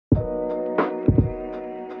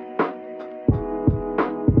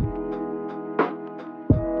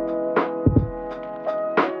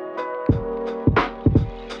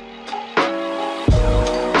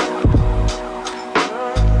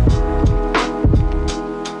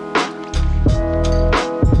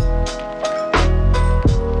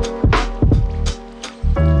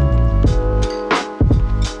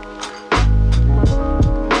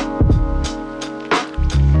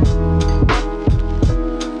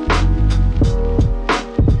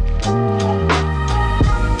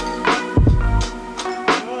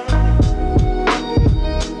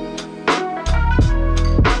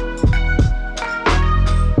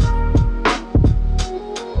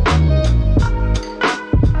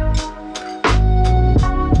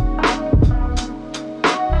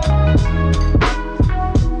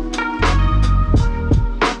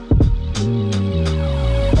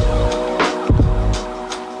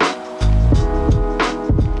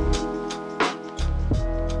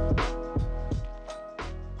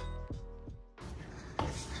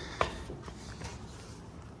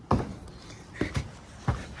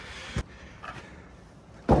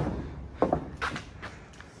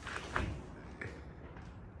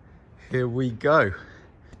Here we go.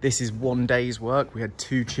 This is one day's work. We had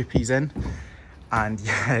 2 chippies in and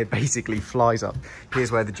yeah, it basically flies up.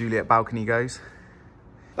 Here's where the Juliet balcony goes.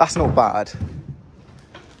 That's not bad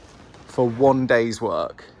for one day's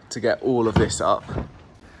work to get all of this up.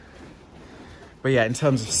 But yeah, in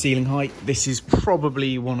terms of ceiling height, this is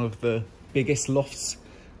probably one of the biggest lofts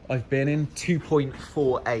I've been in.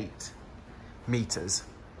 2.48 meters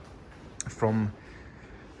from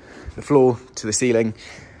the floor to the ceiling.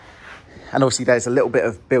 And obviously there's a little bit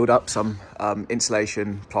of build up, some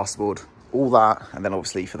insulation, plasterboard, all that. And then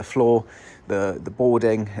obviously for the floor, the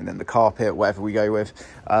boarding, and then the carpet, whatever we go with.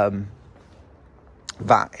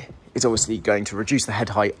 That is obviously going to reduce the head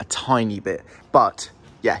height a tiny bit. But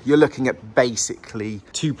yeah, you're looking at basically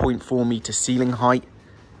 2.4 meter ceiling height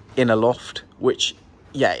in a loft, which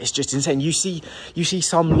yeah, it's just insane. You see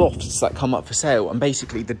some lofts that come up for sale, and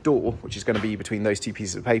basically the door, which is going to be between those 2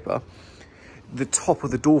 pieces of paper, the top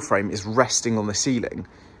of the door frame is resting on the ceiling,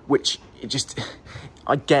 which it just,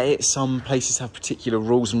 I get it, some places have particular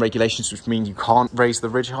rules and regulations which mean you can't raise the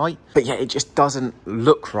ridge height, but yeah, it just doesn't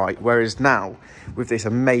look right. Whereas now with this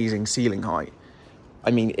amazing ceiling height,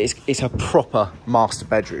 I mean, it's a proper master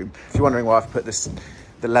bedroom. If you're wondering why I've put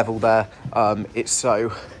the level there, it's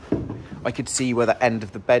so I could see where the end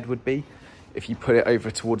of the bed would be if you put it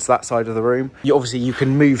over towards that side of the room. Obviously you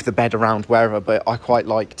can move the bed around wherever, but I quite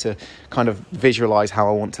like to kind of visualize how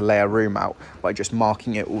I want to lay a room out by just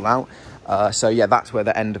marking it all out. So yeah, that's where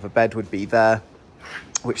the end of a bed would be there,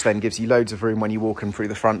 which then gives you loads of room when you walk in through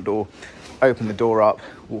the front door, open the door up,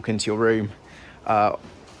 walk into your room.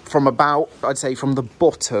 From about, I'd say from the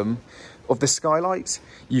bottom of the skylights,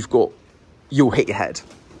 you'll hit your head.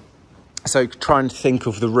 So try and think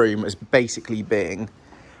of the room as basically being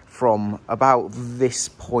from about this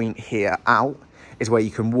point here out is where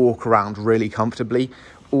you can walk around really comfortably.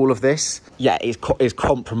 All of this, yeah, is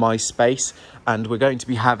compromised space, and we're going to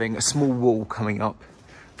be having a small wall coming up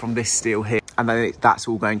from this steel here, and then that's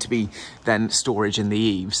all going to be then storage in the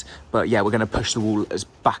eaves. But yeah, we're going to push the wall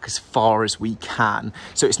back as far as we can,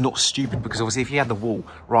 so it's not stupid, because obviously if you had the wall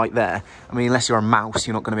right there, I mean, unless you're a mouse,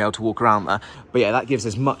 you're not going to be able to walk around there. But yeah, that gives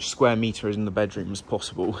as much square meter in the bedroom as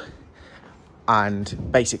possible.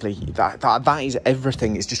 And basically that is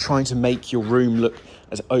everything. It's just trying to make your room look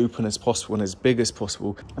as open as possible and as big as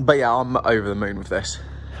possible. But yeah, I'm over the moon with this.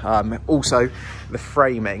 Also, the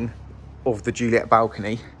framing of the Juliet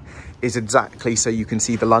balcony is exactly so you can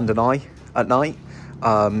see the London Eye at night.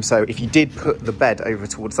 So if you did put the bed over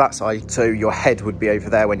towards that side, so your head would be over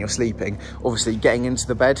there when you're sleeping, obviously getting into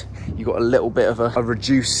the bed, you've got a little bit of a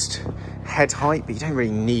reduced head height, but you don't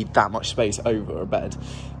really need that much space over a bed.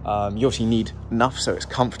 You obviously need enough so it's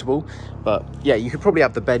comfortable, but yeah, you could probably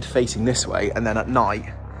have the bed facing this way, and then at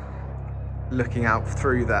night, looking out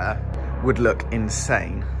through there would look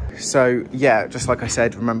insane. So yeah, just like I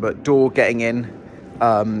said, remember, door getting in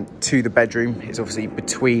to the bedroom is obviously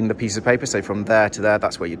between the pieces of paper, so from there to there,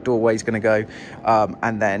 that's where your doorway is going to go,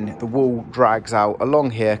 and then the wall drags out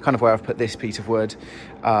along here, kind of where I've put this piece of wood,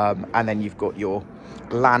 and then you've got your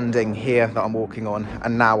landing here that I'm walking on,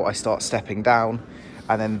 and now I start stepping down,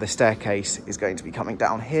 and then the staircase is going to be coming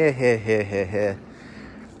down here, here,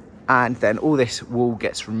 and then all this wall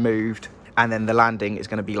gets removed, and then the landing is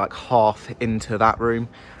going to be like half into that room,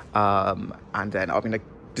 and then I'm going to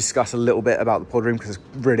discuss a little bit about the pod room because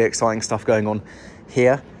there's really exciting stuff going on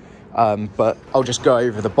here, but I'll just go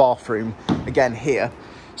over the bathroom again here.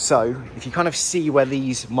 So if you kind of see where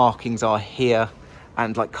these markings are here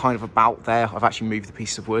and like kind of about there, I've actually moved the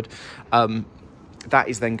piece of wood, that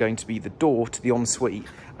is then going to be the door to the ensuite,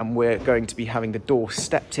 and we're going to be having the door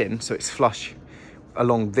stepped in so it's flush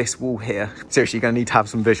along this wall here. Seriously, you're going to need to have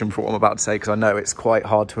some vision for what I'm about to say, because I know it's quite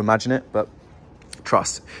hard to imagine it, but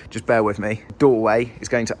trust, just bear with me. Doorway is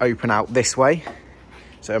going to open out this way,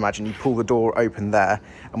 so imagine you pull the door open there,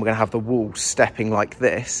 and we're going to have the wall stepping like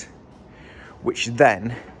this, which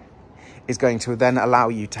then is going to then allow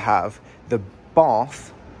you to have the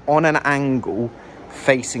bath on an angle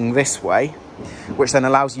facing this way, which then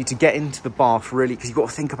allows you to get into the bath really, because you've got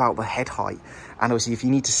to think about the head height, and obviously if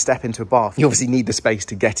you need to step into a bath, you obviously need the space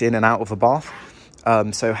to get in and out of the bath.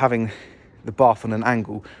 So having the bath on an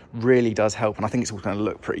angle really does help, and I think it's all going to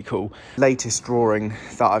look pretty cool. Latest drawing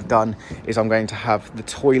that I've done is I'm going to have the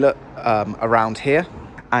toilet around here,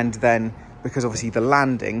 and then because obviously the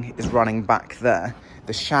landing is running back there,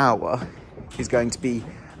 the shower is going to be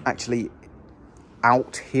actually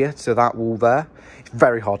out here to that wall there. It's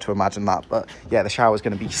very hard to imagine that, but yeah, the shower is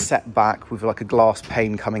going to be set back with like a glass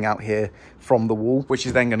pane coming out here from the wall, which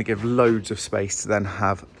is then going to give loads of space to then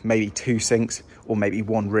have maybe 2 sinks or maybe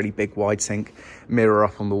 1 really big wide sink, mirror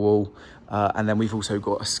up on the wall. And then we've also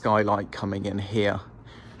got a skylight coming in here,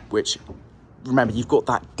 which, remember, you've got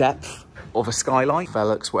that depth of a skylight.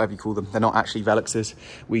 Velux, whatever you call them. They're not actually Veluxes.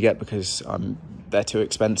 We get because they're too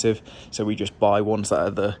expensive. So we just buy ones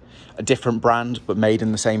that are a different brand, but made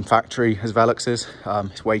in the same factory as Veluxes.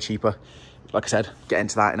 It's way cheaper. Like I said, get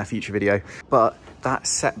into that in a future video. But that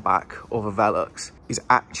setback of a Velux is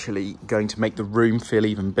actually going to make the room feel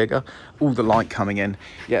even bigger. All the light coming in.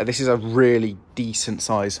 Yeah, this is a really decent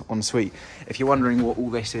size ensuite. If you're wondering what all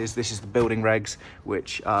this is the building regs,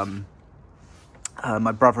 which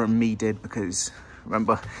my brother and me did because,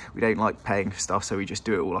 remember, we don't like paying for stuff, so we just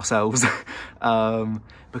do it all ourselves.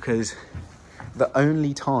 Because the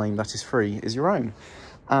only time that is free is your own.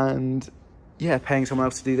 And yeah, paying someone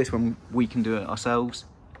else to do this when we can do it ourselves.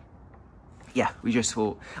 Yeah, we just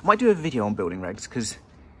thought I might do a video on building regs, because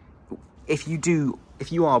if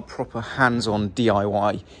you are proper hands-on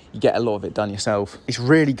DIY, you get a lot of it done yourself. It's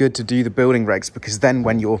really good to do the building regs, because then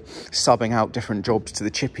when you're subbing out different jobs to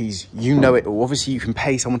the chippies, you know it all. Obviously, you can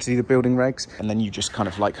pay someone to do the building regs, and then you just kind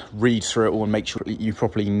of like read through it all and make sure that you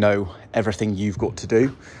properly know everything you've got to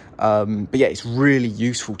do. But yeah, it's really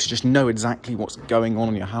useful to just know exactly what's going on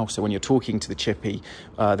in your house. So when you're talking to the chippy,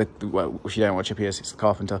 well, if you don't know what a chippy is, it's the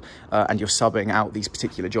carpenter, and you're subbing out these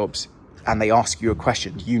particular jobs, and they ask you a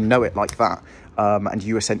question, you know it like that. And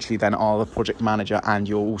you essentially then are the project manager, and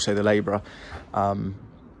you're also the labourer.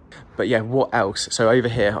 But yeah, what else? So over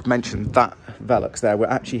here, I've mentioned that Velux there. We're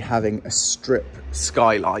actually having a strip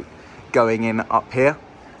skylight going in up here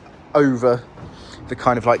over the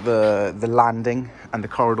kind of like the landing and the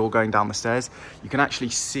corridor going down the stairs. You can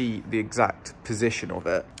actually see the exact position of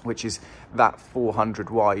it, which is that 400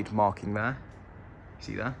 wide marking there.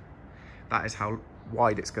 See there? That is how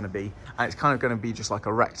wide it's going to be, and it's kind of going to be just like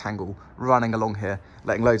a rectangle running along here,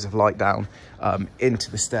 letting loads of light down into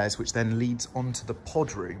the stairs, which then leads onto the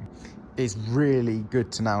pod room. Is really good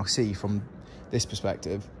to now see from this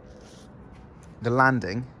perspective. The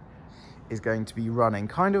landing is going to be running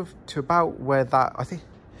kind of to about where that, I think,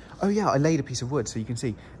 oh yeah, I laid a piece of wood so you can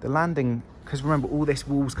see the landing, because remember, all this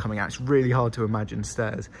wall's coming out. It's really hard to imagine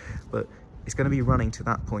stairs, but it's going to be running to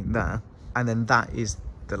that point there, and then that is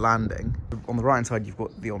the landing. On the right hand side, you've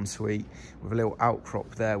got the ensuite with a little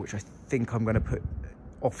outcrop there, which I think I'm going to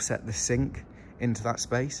offset the sink into that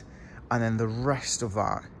space, and then the rest of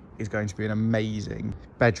that is going to be an amazing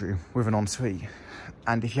bedroom with an ensuite.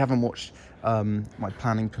 And if you haven't watched my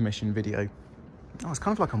planning permission video, oh, it's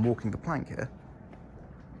kind of like I'm walking the plank here.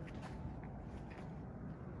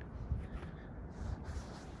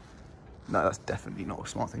 No, that's definitely not a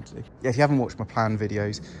smart thing to do. Yeah, if you haven't watched my plan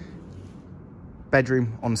videos,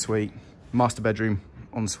 bedroom, ensuite, master bedroom,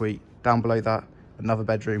 ensuite. Down below that, another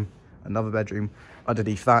bedroom,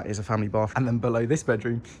 Underneath that is a family bath. And then below this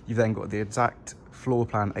bedroom, you've then got the exact floor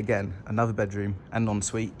plan again, another bedroom and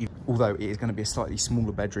ensuite. Although it is going to be a slightly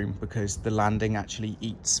smaller bedroom because the landing actually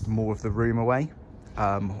eats more of the room away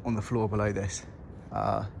on the floor below this.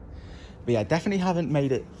 But yeah, definitely haven't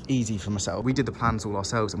made it easy for myself. We did the plans all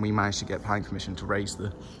ourselves and we managed to get planning permission to raise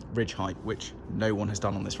the ridge height, which no one has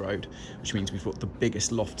done on this road, which means we've got the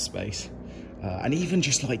biggest loft space. And even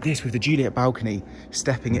just like this with the Juliet balcony,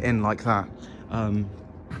 stepping it in like that,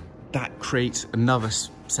 that creates another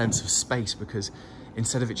sense of space, because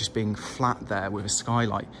instead of it just being flat there with a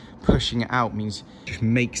skylight, pushing it out means it just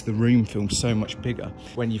makes the room feel so much bigger.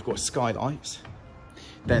 When you've got skylights,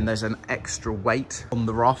 then there's an extra weight on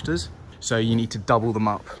the rafters. So you need to double them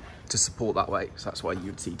up to support that weight. So that's why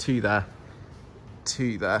you'd see two there,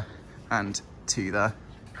 and two there,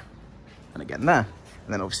 and again there.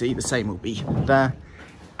 And then obviously the same will be there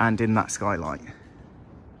and in that skylight.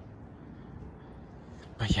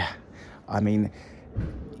 But yeah, I mean,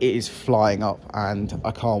 it is flying up and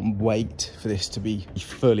I can't wait for this to be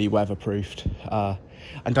fully weatherproofed.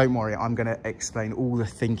 And don't worry, I'm going to explain all the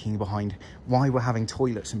thinking behind why we're having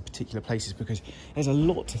toilets in particular places, because there's a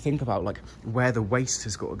lot to think about, like where the waste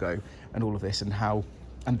has got to go and all of this, and how,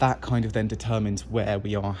 and that kind of then determines where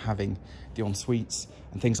we are having the en-suites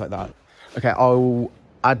and things like that. Okay, I'll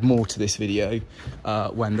add more to this video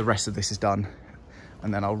when the rest of this is done,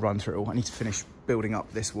 and then I'll run through it all. I need to finish building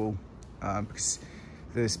up this wall because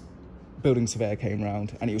this building surveyor came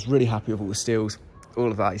around and he was really happy with all the steels, all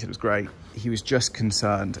of that. He said it was great. He was just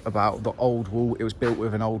concerned about the old wall. It was built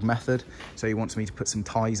with an old method, so he wants me to put some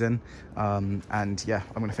ties in. And yeah,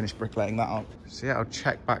 I'm going to finish bricklaying that up. So yeah, I'll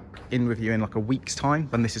check back in with you in like a week's time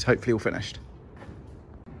when this is hopefully all finished.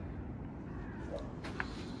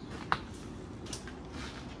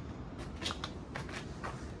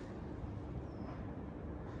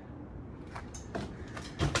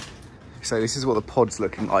 So this is what the pod's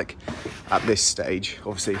looking like at this stage.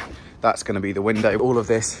 Obviously, that's going to be the window. All of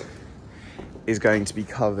this is going to be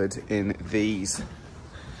covered in these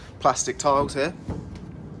plastic tiles here.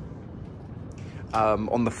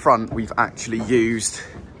 On the front, we've actually used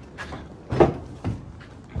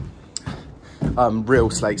real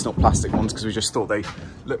slates, not plastic ones, because we just thought they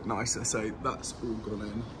looked nicer. So that's all gone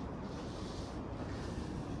in.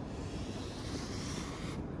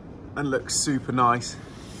 And looks super nice.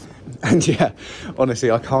 And yeah,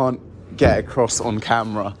 honestly, I can't get across on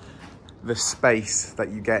camera the space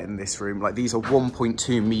that you get in this room. Like, these are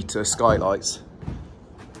 1.2 meter skylights,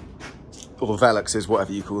 or Veluxes,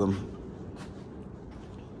 whatever you call them.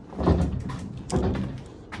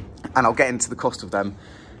 And I'll get into the cost of them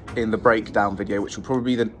in the breakdown video, which will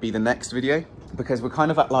probably be the next video, because we're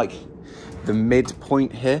kind of at like the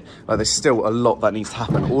midpoint here. Like, there's still a lot that needs to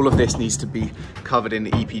happen. All of this needs to be covered in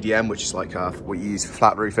EPDM, which is like what you use for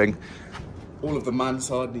flat roofing. All of the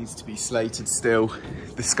mansard needs to be slated still.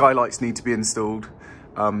 The skylights need to be installed.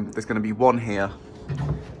 There's going to be one here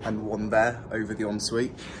and one there over the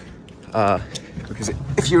ensuite. Because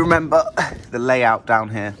if you remember, the layout down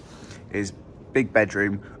here is big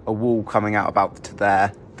bedroom, a wall coming out about to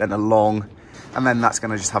there, then a long, and then that's going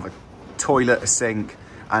to just have a toilet, a sink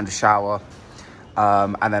and a shower.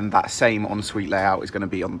 And then that same ensuite layout is going to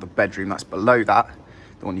be on the bedroom that's below that,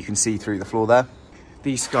 the one you can see through the floor there.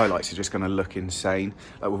 These skylights are just going to look insane,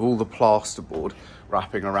 like with all the plasterboard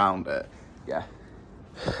wrapping around it. Yeah,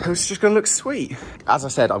 it's just going to look sweet. As I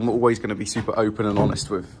said, I'm always going to be super open and honest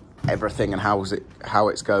with everything and how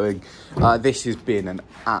it's going. This has been an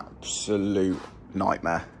absolute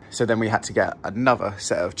nightmare. So then we had to get another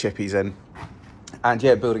set of chippies in. And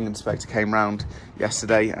yeah, building inspector came round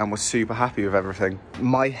yesterday and was super happy with everything.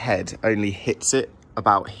 My head only hits it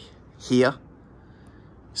about here.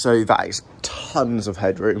 So that is tons of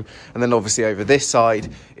headroom. And then obviously over this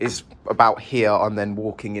side is about here. I'm then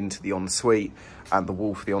walking into the ensuite, and the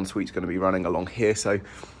wall for the ensuite is going to be running along here. So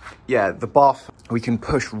yeah, the bath, we can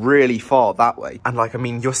push really far that way. And like, I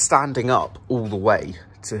mean, you're standing up all the way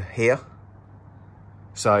to here.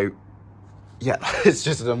 So yeah, it's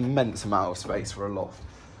just an immense amount of space for a loft.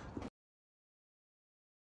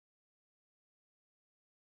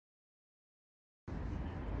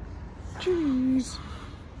 Jeez.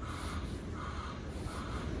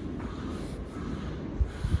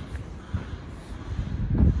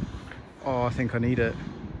 Oh, I think I need it.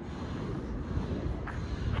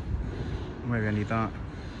 Maybe I need that.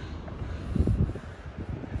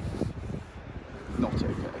 Not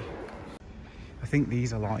okay. I think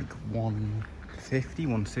these are like 150,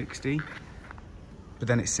 160, but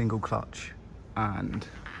then it's single clutch, and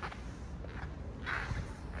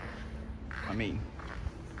I mean,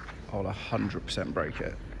 I'll 100% break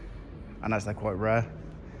it. And as they're quite rare,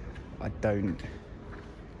 I don't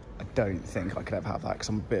think I could ever have that, because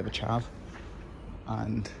I'm a bit of a chav,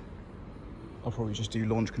 and I'll probably just do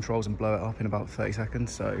launch controls and blow it up in about 30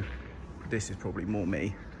 seconds. So this is probably more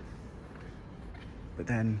me, but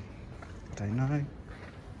then I don't know.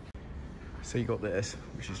 So you got this,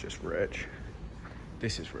 which is just rich.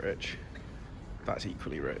 This is rich. That's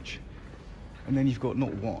equally rich. And then you've got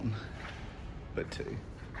not one, but two.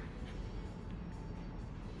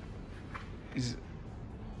 Is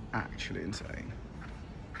actually insane.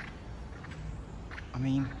 I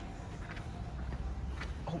mean,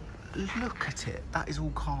 oh, look at it. That is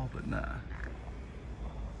all carbon there.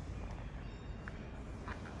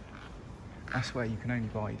 That's where you can only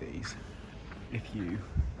buy these if you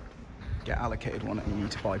get allocated one, and you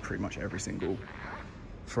need to buy pretty much every single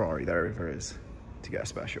Ferrari there ever is to get a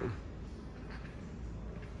special.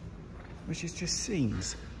 Which is just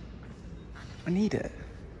scenes. I need it.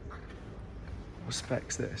 What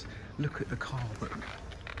spec's this? Look at the carbon.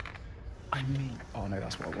 I mean, oh no,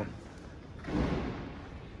 that's what I want.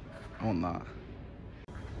 I want that.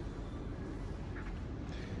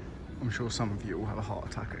 I'm sure some of you will have a heart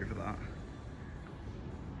attack over that.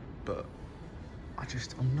 But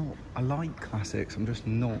I'm not, I like classics, I'm just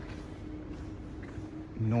not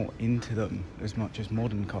into them as much as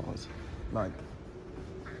modern cars. Like,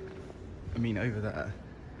 I mean, over there,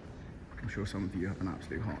 I'm sure some of you have an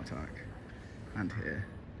absolute heart attack, and here,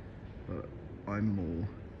 but I'm more,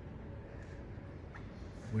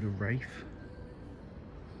 would a Wraith?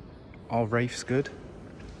 Are Wraiths good?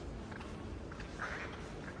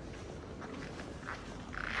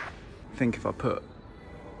 I think if I put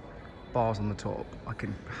bars on the top, I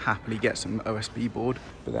can happily get some OSB board,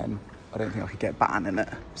 but then I don't think I could get batten in it,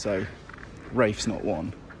 so Wraith's not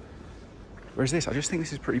one. Whereas this, I just think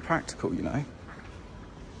this is pretty practical, you know?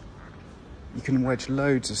 You can wedge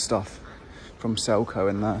loads of stuff from Selco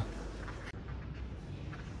in there.